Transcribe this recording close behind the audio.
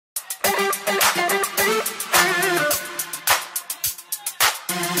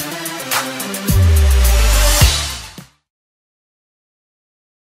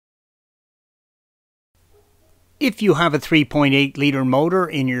If you have a 3.8 liter motor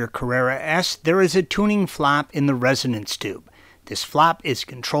in your Carrera S, there is a tuning flap in the resonance tube. This flap is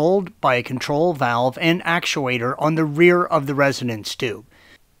controlled by a control valve and actuator on the rear of the resonance tube.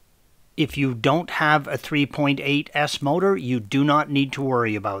 If you don't have a 3.8 S motor, you do not need to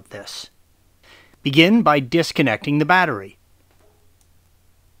worry about this. Begin by disconnecting the battery.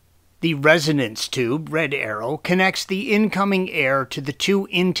 The resonance tube, red arrow, connects the incoming air to the two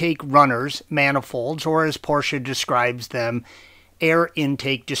intake runners, manifolds, or as Porsche describes them, air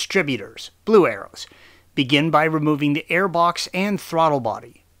intake distributors, blue arrows. Begin by removing the airbox and throttle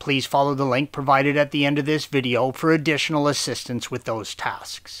body. Please follow the link provided at the end of this video for additional assistance with those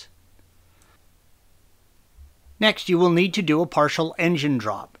tasks. Next, you will need to do a partial engine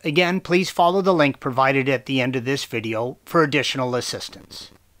drop. Again, please follow the link provided at the end of this video for additional assistance.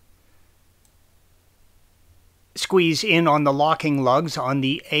 Squeeze in on the locking lugs on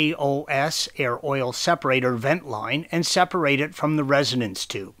the AOS, air oil separator vent line, and separate it from the resonance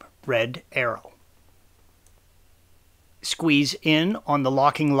tube, red arrow. Squeeze in on the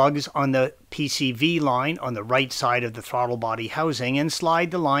locking lugs on the PCV line on the right side of the throttle body housing and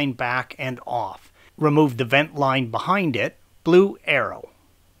slide the line back and off. Remove the vent line behind it, blue arrow.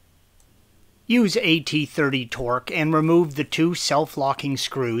 Use a T30 Torx and remove the two self-locking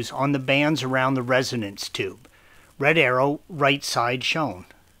screws on the bands around the resonance tube. Red arrow, right side shown.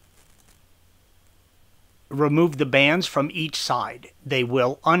 Remove the bands from each side. They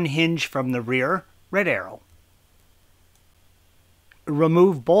will unhinge from the rear, red arrow.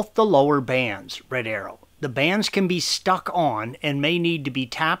 Remove both the lower bands, red arrow. The bands can be stuck on and may need to be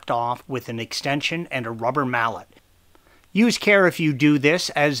tapped off with an extension and a rubber mallet. Use care if you do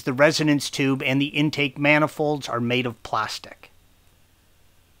this, as the resonance tube and the intake manifolds are made of plastic.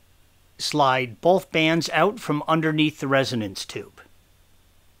 Slide both bands out from underneath the resonance tube.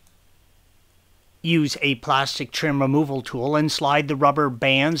 Use a plastic trim removal tool and slide the rubber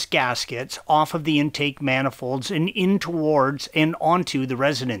bands gaskets off of the intake manifolds and in towards and onto the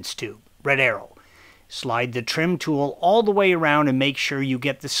resonance tube, red arrow. Slide the trim tool all the way around and make sure you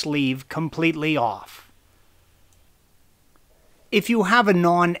get the sleeve completely off. If you have a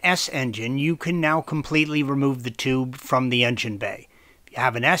non-S engine, you can now completely remove the tube from the engine bay. If you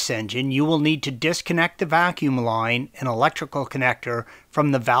have an S engine, you will need to disconnect the vacuum line and electrical connector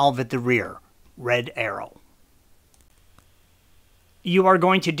from the valve at the rear, red arrow. You are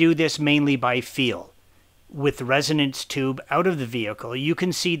going to do this mainly by feel. With the resonance tube out of the vehicle, you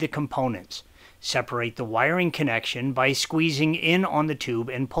can see the components. Separate the wiring connection by squeezing in on the tube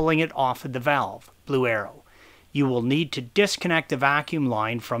and pulling it off of the valve, blue arrow. You will need to disconnect the vacuum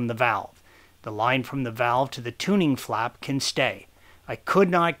line from the valve. The line from the valve to the tuning flap can stay. I could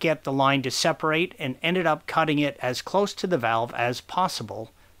not get the line to separate and ended up cutting it as close to the valve as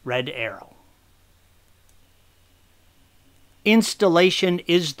possible, red arrow. Installation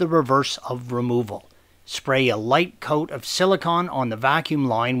is the reverse of removal. Spray a light coat of silicone on the vacuum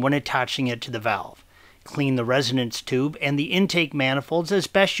line when attaching it to the valve. Clean the resonance tube and the intake manifolds as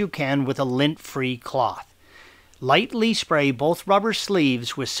best you can with a lint-free cloth. Lightly spray both rubber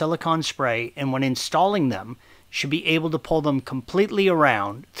sleeves with silicone spray, and when installing them, should be able to pull them completely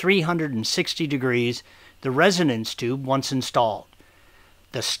around 360 degrees the resonance tube once installed.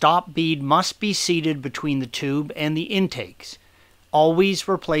 The stop bead must be seated between the tube and the intakes. Always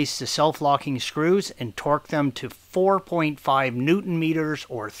replace the self-locking screws and torque them to 4.5 Newton meters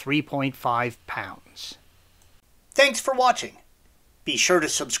or 3.5 pounds. Thanks for watching. Be sure to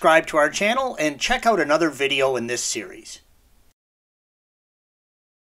subscribe to our channel and check out another video in this series.